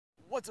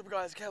What's up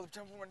guys, Kalab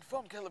Templeman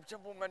from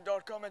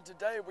KalabTempleman.com, and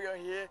today we are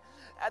here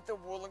at the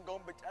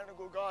Wollongong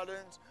Botanic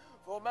Gardens.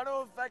 For a matter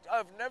of fact,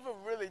 I've never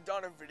really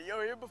done a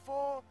video here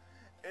before.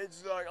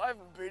 It's like, I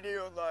haven't been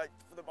here like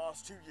for the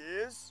past 2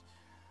 years.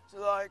 So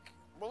like,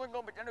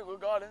 Wollongong Botanic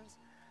Gardens,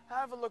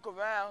 have a look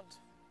around.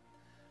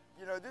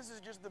 You know, this is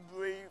just the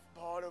brief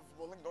part of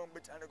Wollongong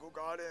Botanical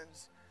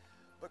Gardens.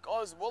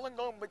 Because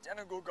Wollongong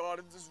Botanical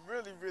Gardens is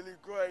really, really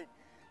great.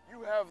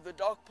 You have the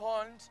duck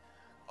pond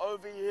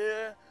over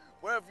here,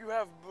 where if you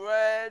have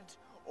bread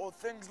or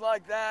things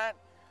like that,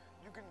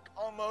 you can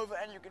come over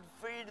and you can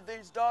feed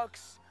these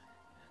ducks.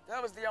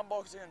 That was the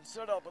unboxing and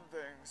setup and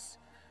things.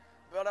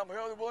 But I'm here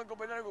at the Wollongong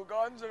Botanical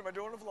Gardens and I'm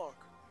doing a vlog.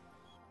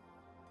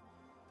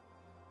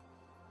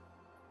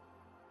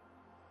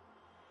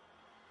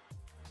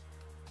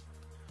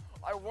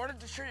 I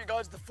wanted to show you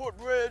guys the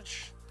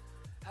footbridge.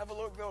 Have a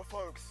look though,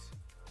 folks.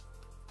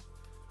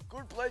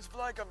 Good place for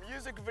like a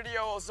music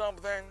video or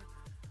something.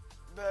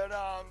 But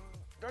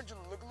don't you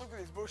look at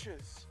these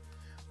bushes.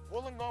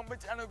 Wollongong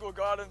Botanical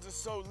Gardens is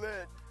so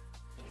lit.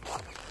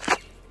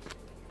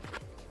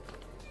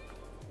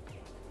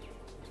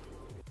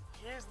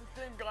 Here's the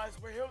thing guys,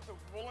 we're here at the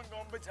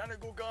Wollongong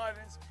Botanical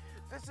Gardens.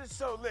 This is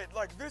so lit,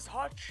 like this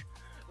hutch,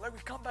 like we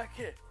come back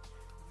here.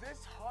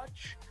 This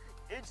hutch,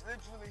 it's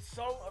literally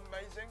so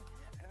amazing.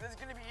 And there's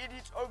gonna be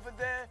idiots over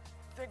there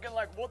thinking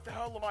like, what the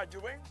hell am I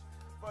doing?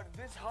 But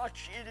this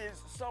hutch, it is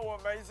so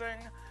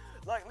amazing.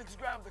 Like, let's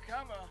grab the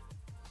camera.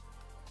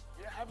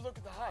 Yeah, have a look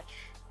at the hutch,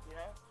 you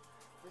know?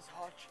 This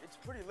hutch, it's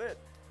pretty lit.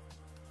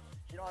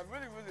 You know, I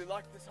really, really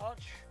like this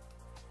hutch.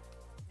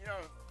 You know,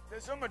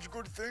 there's so much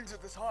good things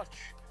at this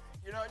hutch.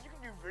 You know, you can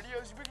do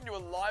videos, we can do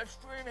a live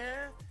stream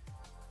here,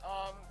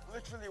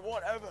 literally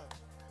whatever.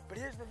 But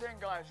here's the thing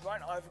guys,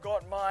 right? I've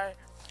got my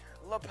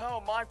lapel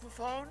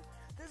microphone.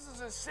 This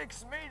is a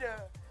 6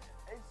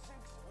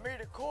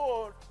 meter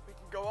cord. We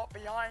can go up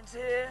behind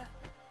here.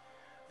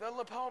 The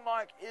lapel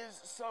mic is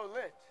so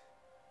lit.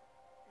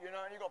 You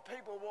know, and you got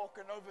people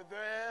walking over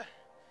there,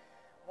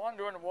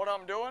 wondering what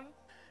I'm doing.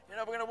 You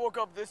know, we're gonna walk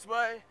up this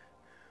way.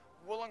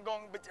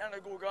 Wollongong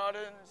Botanical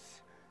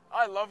Gardens.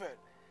 I love it.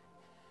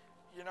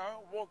 You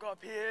know, walk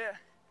up here.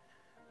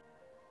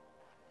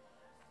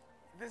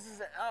 This is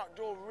an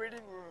outdoor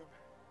reading room.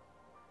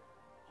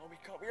 Oh,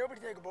 we able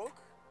to take a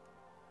book?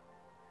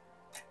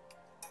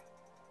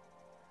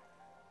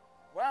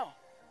 Wow.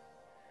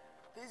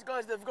 These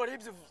guys, they've got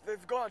heaps of,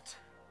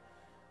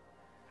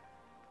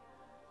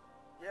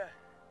 yeah.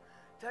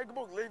 Take a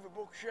book, leave a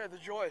book, share the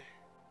joy.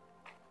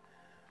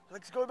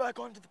 Let's go back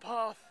onto the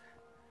path.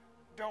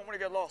 Don't want to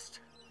get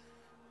lost.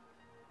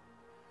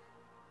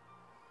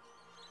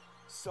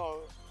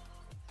 So,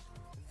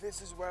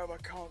 this is where we're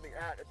currently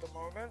at the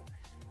moment.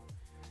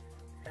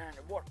 And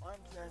what I'm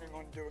planning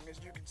on doing is,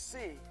 you can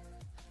see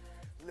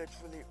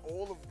literally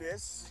all of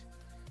this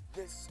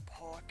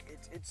park,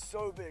 it's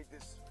so big.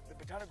 The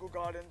Botanical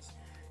Gardens,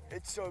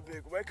 it's so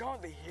big. We're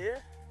currently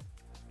here.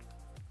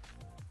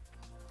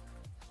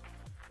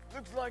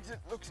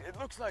 It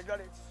looks like that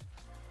it's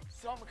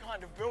some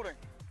kind of building.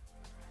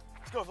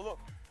 Let's go have a look.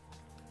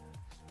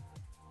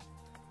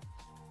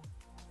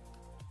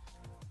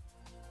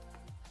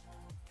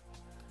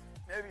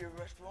 Maybe a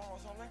restaurant or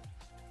something.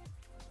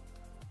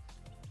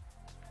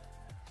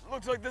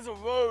 Looks like there's a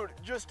road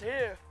just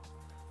here.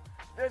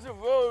 There's a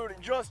road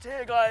just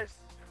here, guys.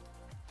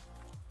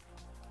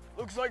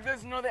 Looks like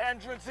there's another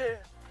entrance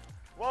here.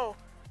 Whoa.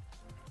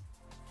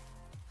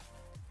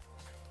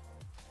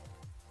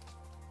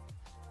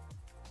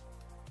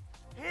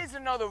 Here's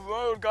another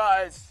road,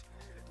 guys.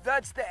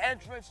 That's the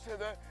entrance to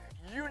the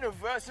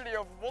University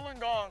of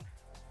Wollongong.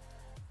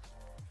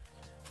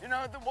 You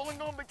know, the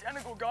Wollongong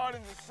Botanical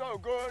Gardens is so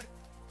good.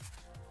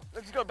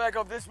 Let's go back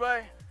up this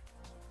way.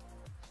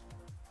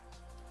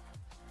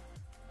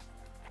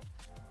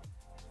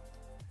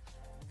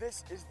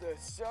 This is the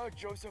Sir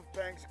Joseph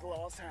Banks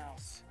Glass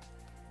House.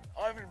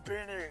 I haven't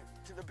been here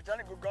to the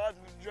Botanical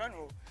Gardens in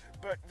general,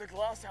 but the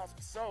glass house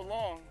for so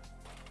long.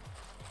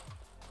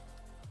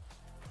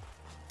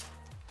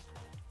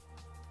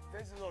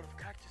 There's a lot of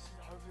cactuses.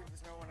 Hopefully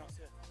there's no one else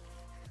here.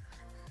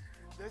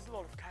 There's a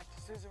lot of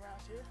cactuses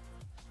around here.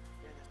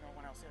 Yeah, there's no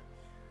one else here.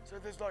 So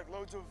there's like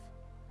loads of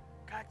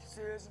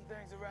cactuses and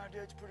things around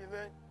here. It's pretty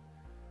lit.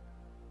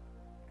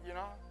 You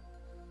know?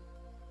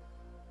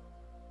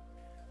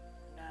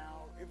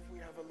 Now, if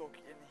we have a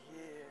look in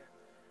here,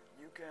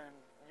 you can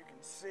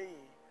see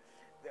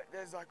that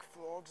there's like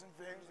frogs and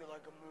things that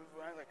like move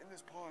around. Like in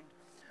this pond,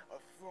 a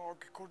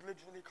frog could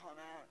literally come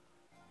out.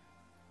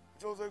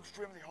 It's also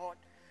extremely hot.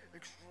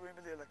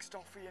 Extremely like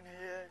stuffy in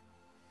here,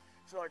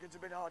 so like it's a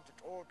bit hard to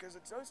talk because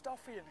it's so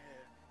stuffy in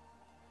here.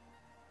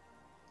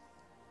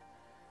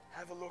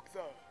 Have a look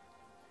though.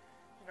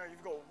 You know, you've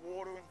got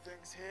water and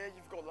things here.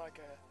 You've got like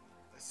a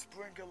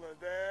sprinkler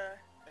there.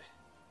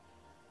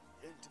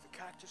 Into the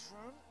cactus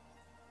room.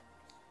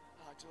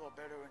 It's a lot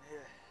better in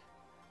here.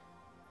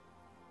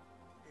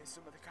 Here's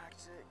some of the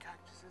cactuses.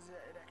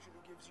 It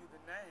actually gives you the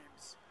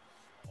names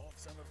of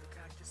some of the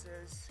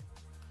cactuses.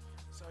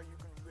 So you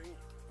can read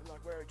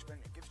like where it's been.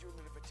 It gives you a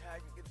little bit of a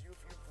tag, it gives you a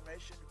few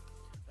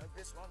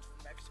one's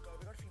from Mexico.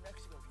 We got a few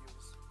Mexico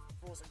viewers.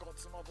 We've also got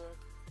some other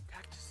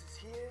cactuses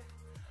here,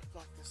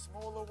 like the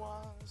smaller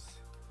ones.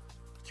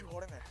 It's too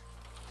hot in there.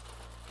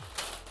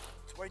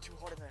 It's way too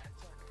hot in there.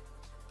 It's like,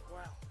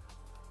 wow.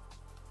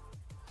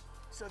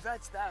 So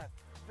that's that.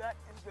 That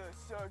is the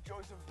Sir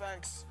Joseph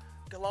Banks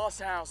glass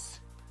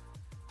house.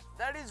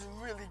 That is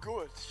really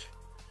good.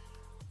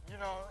 You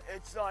know,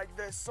 it's like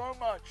there's so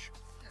much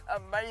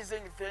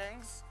amazing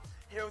things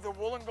here at the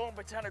Wollongong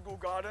Botanic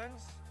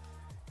Gardens.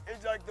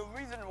 It's like the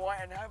reason why,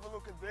 and have a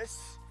look at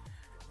this.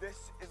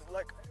 This is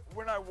like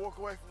when I walk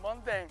away from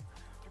one thing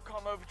to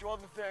come over to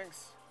other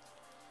things.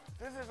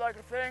 This is like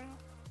a thing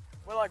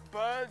where like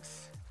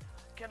birds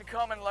can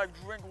come and like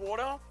drink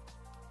water.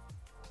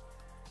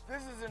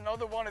 This is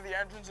another one of the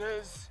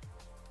entrances.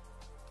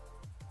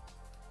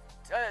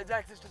 It's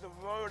access to the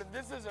road, and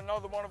this is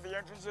another one of the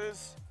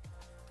entrances.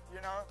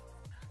 You know,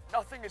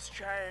 nothing has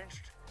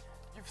changed.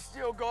 You've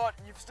still got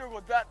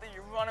that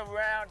you run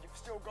around. You've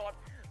still got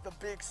the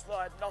big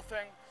slide.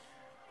 Nothing.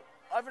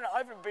 I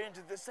haven't been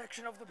to this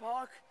section of the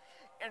park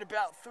in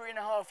about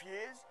 3.5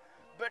 years.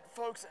 But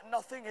folks,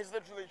 nothing has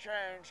literally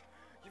changed.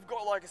 You've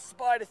got like a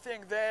spider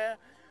thing there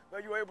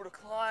where you're able to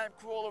climb,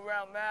 crawl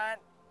around that.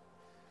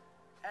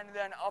 And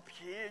then up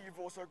here, you've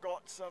also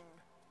got some,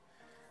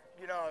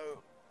 you know,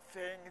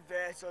 thing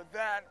there. So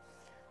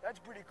that's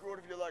pretty cool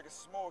if you're like a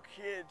small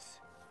kid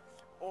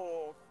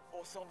or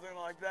something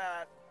like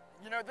that.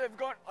 You know,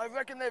 I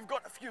reckon they've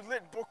got a few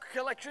lit book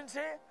collections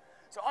here.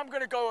 So I'm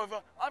gonna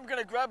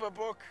grab a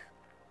book.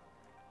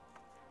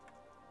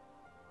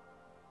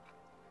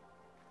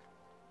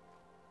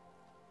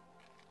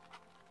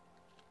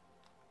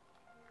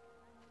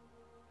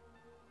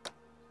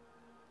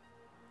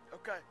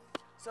 Okay,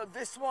 so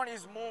this one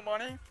is More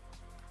Money.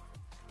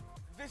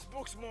 This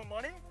book's More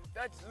Money.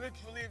 That's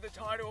literally the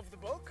title of the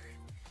book.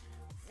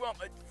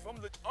 From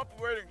the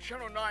top-rated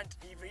Channel 9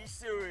 TV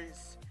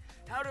series.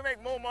 How to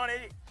make more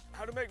money,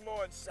 how to make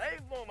more and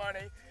save more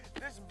money.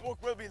 This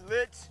book will be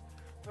lit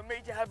for me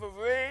to have a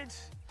read.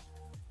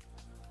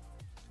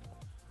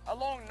 A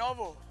long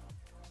novel.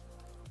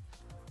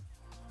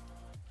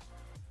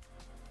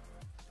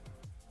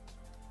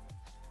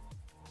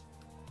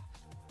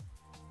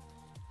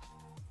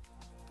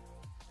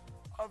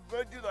 I've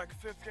read through like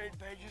 15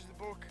 pages of the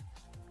book.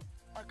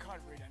 I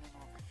can't read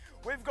anymore.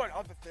 We've got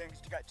other things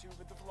to get to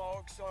with the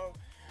vlog, so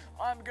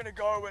I'm gonna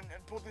go and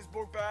put this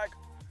book back.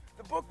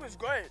 The book was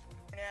great.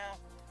 Now,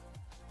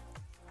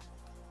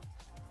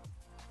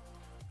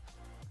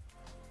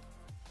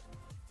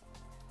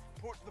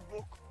 put the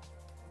book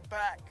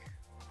back.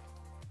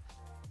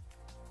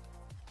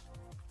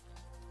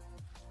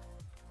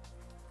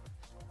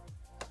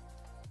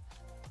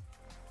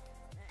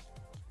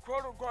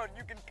 Quote unquote,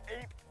 you can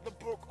keep the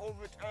book or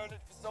return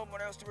it for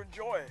someone else to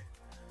enjoy.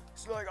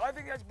 So like, I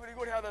think that's pretty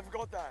good how they've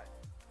got that,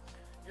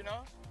 you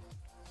know?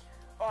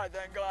 Alright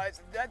then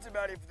guys, that's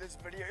about it for this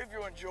video. If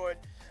you enjoyed,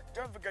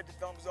 don't forget to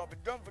thumbs up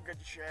and don't forget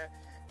to share.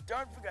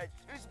 Don't forget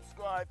to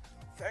subscribe.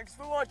 Thanks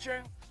for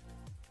watching.